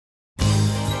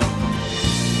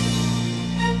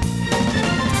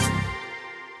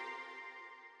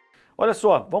Olha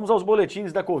só, vamos aos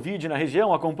boletins da Covid na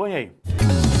região, acompanhe aí.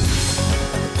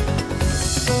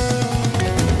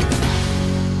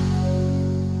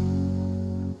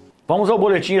 Vamos ao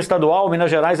boletim estadual, Minas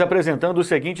Gerais apresentando os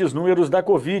seguintes números da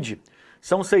Covid.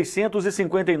 São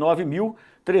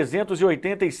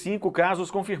 659.385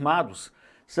 casos confirmados.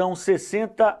 São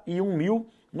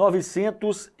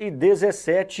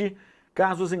 61.917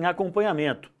 casos em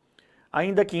acompanhamento.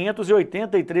 Ainda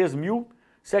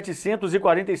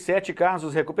 583.747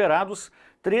 casos recuperados,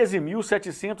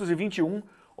 13.721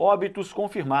 óbitos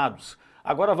confirmados.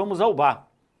 Agora vamos ao BA,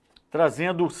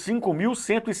 trazendo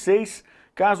 5.106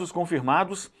 casos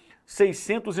confirmados,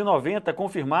 690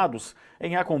 confirmados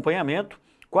em acompanhamento,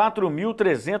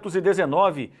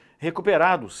 4.319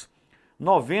 recuperados,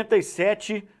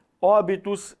 97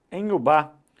 óbitos em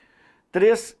UBA,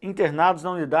 3 internados na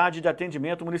unidade de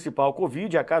atendimento municipal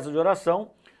Covid, a casa de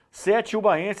oração, 7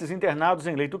 ubaenses internados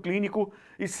em leito clínico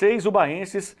e 6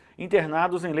 ubaenses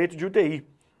internados em leito de UTI,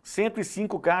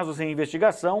 105 casos em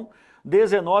investigação,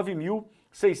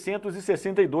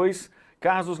 19.662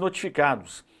 casos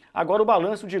notificados. Agora o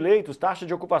balanço de leitos, taxa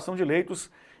de ocupação de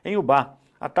leitos em UBA.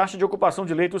 A taxa de ocupação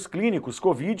de leitos clínicos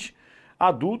Covid,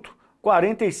 adulto,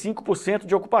 45%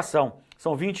 de ocupação.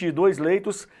 São 22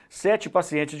 leitos, 7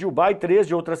 pacientes de UBA e 3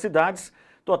 de outras cidades,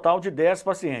 total de 10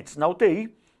 pacientes. Na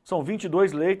UTI, são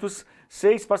 22 leitos,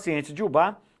 6 pacientes de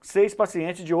UBA, 6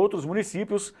 pacientes de outros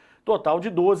municípios, total de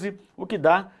 12, o que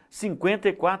dá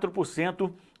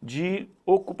 54% de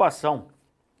ocupação.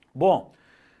 Bom,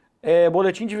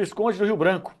 boletim de Visconde do Rio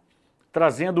Branco,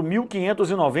 trazendo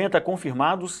 1.590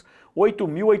 confirmados,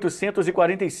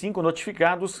 8.845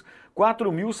 notificados,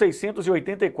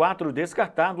 4.684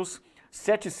 descartados,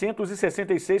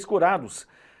 766 curados,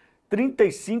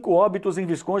 35 óbitos em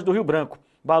Visconde do Rio Branco.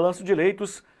 Balanço de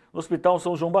leitos no Hospital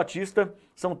São João Batista,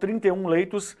 são 31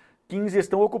 leitos, 15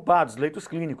 estão ocupados, leitos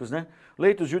clínicos, né?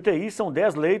 Leitos de UTI são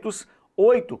 10 leitos,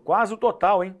 8, quase o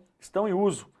total, hein? Estão em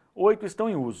uso, 8 estão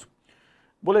em uso.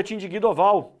 Boletim de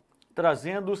Guidoval,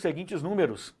 trazendo os seguintes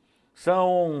números.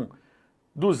 São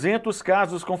 200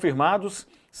 casos confirmados,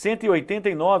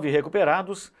 189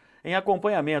 recuperados, em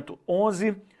acompanhamento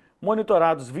 11,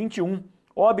 monitorados 21,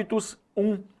 óbitos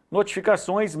 1,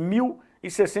 notificações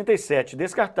 1.067,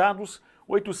 descartados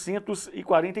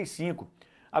 845.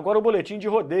 Agora o boletim de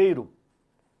Rodeiro,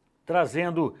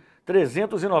 trazendo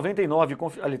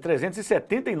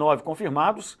 379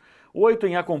 confirmados, 8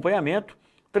 em acompanhamento,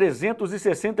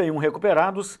 361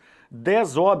 recuperados,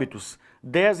 10 óbitos,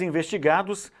 10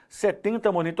 investigados, 70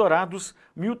 monitorados,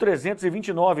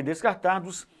 1.329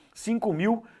 descartados,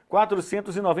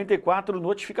 5.494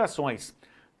 notificações.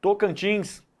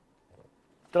 Tocantins,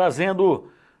 trazendo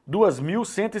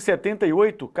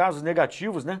 2.178 casos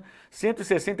negativos, né?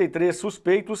 163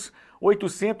 suspeitos,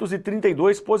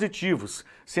 832 positivos,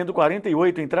 sendo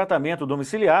 48 em tratamento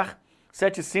domiciliar,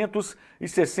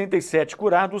 767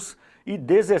 curados e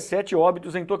 17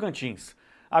 óbitos em Tocantins.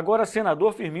 Agora,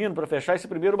 senador Firmino, para fechar esse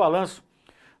primeiro balanço,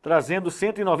 trazendo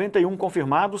 191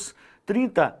 confirmados,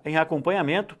 30 em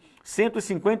acompanhamento,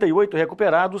 158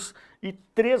 recuperados e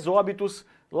 3 óbitos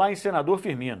lá em Senador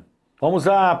Firmino. Vamos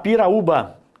a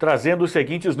Piraúba, trazendo os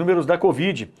seguintes números da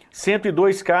Covid.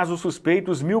 102 casos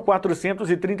suspeitos,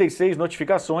 1.436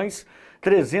 notificações,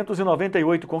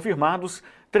 398 confirmados,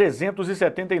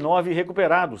 379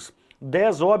 recuperados,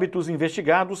 10 óbitos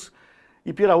investigados,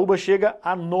 e Piraúba chega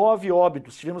a 9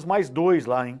 óbitos. Tivemos mais 2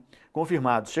 lá, hein,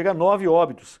 confirmados. Chega a 9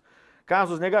 óbitos.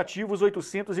 Casos negativos,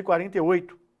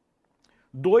 848.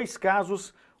 2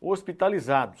 casos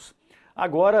hospitalizados.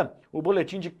 Agora, o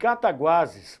boletim de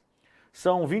Cataguases.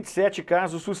 São 27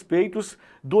 casos suspeitos,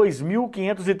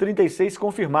 2.536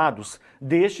 confirmados.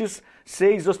 Destes,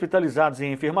 6 hospitalizados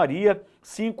em enfermaria,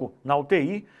 5 na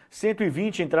UTI,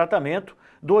 120 em tratamento,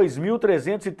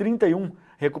 2.331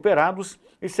 recuperados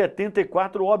e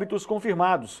 74 óbitos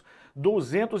confirmados,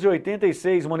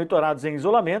 286 monitorados em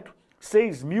isolamento,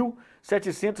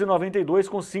 6.792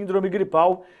 com síndrome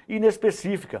gripal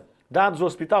inespecífica. Dados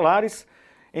hospitalares,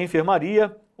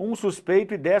 enfermaria, 1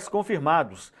 suspeito e 10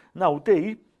 confirmados. Na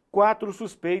UTI, 4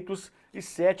 suspeitos e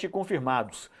 7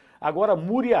 confirmados. Agora,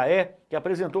 Muriaé, que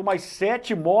apresentou mais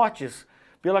 7 mortes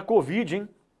pela Covid, hein,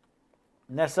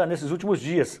 nesses últimos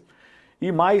dias.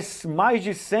 E mais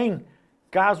de 100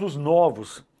 casos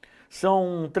novos.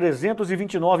 São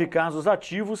 329 casos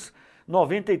ativos,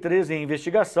 93 em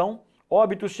investigação.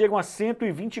 Óbitos chegam a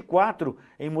 124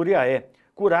 em Muriaé.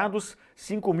 Curados,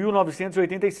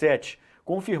 5.987.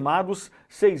 Confirmados,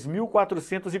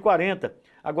 6.440.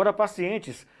 Agora,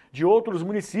 pacientes de outros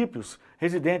municípios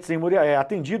residentes em Muriaé,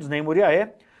 atendidos em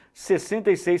Muriaé,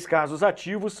 66 casos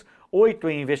ativos, 8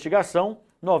 em investigação,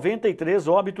 93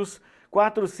 óbitos,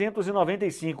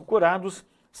 495 curados,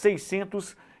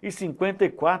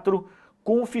 654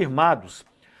 confirmados.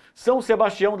 São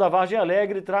Sebastião da Vargem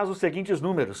Alegre traz os seguintes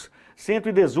números: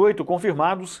 118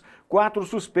 confirmados, 4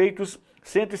 suspeitos,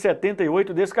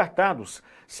 178 descartados,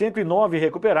 109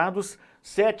 recuperados,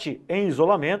 7 em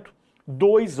isolamento,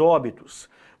 2 óbitos.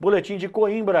 Boletim de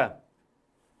Coimbra,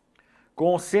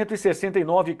 com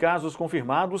 169 casos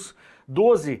confirmados,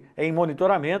 12 em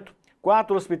monitoramento,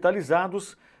 4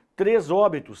 hospitalizados, 3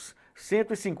 óbitos,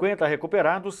 150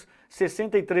 recuperados,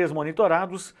 63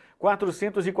 monitorados,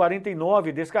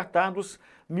 449 descartados,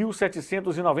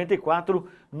 1.794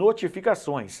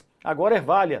 notificações. Agora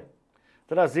Ervália,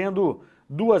 trazendo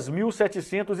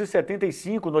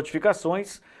 2.775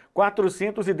 notificações,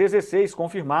 416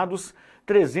 confirmados,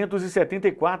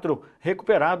 374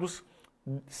 recuperados,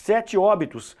 7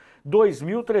 óbitos,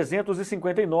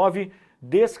 2.359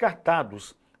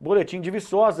 descartados. Boletim de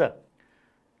Viçosa,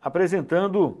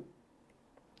 apresentando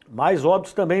mais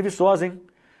óbitos também em Viçosa, hein?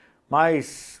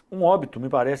 Mais um óbito, me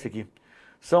parece aqui.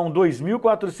 São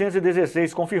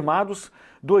 2.416 confirmados,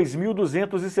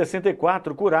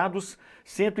 2.264 curados,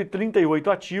 138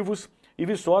 ativos e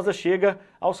Viçosa chega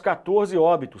aos 14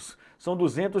 óbitos. São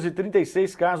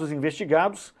 236 casos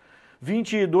investigados,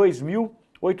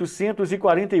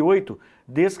 22.848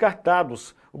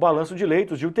 descartados. O balanço de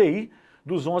leitos de UTI,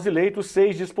 dos 11 leitos,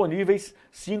 6 disponíveis,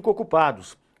 5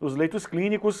 ocupados. Os leitos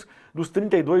clínicos, dos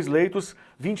 32 leitos,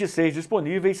 26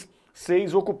 disponíveis,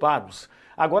 6 ocupados.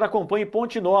 Agora acompanhe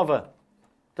Ponte Nova,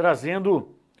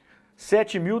 trazendo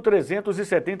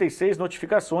 7.376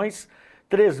 notificações,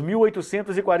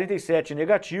 3.847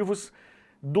 negativos,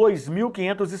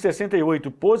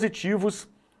 2.568 positivos,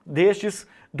 destes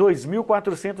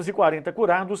 2.440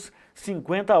 curados,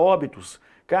 50 óbitos.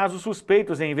 Casos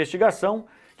suspeitos em investigação,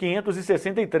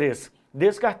 563.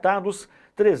 Descartados,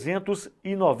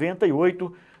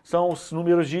 398, são os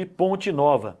números de Ponte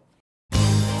Nova.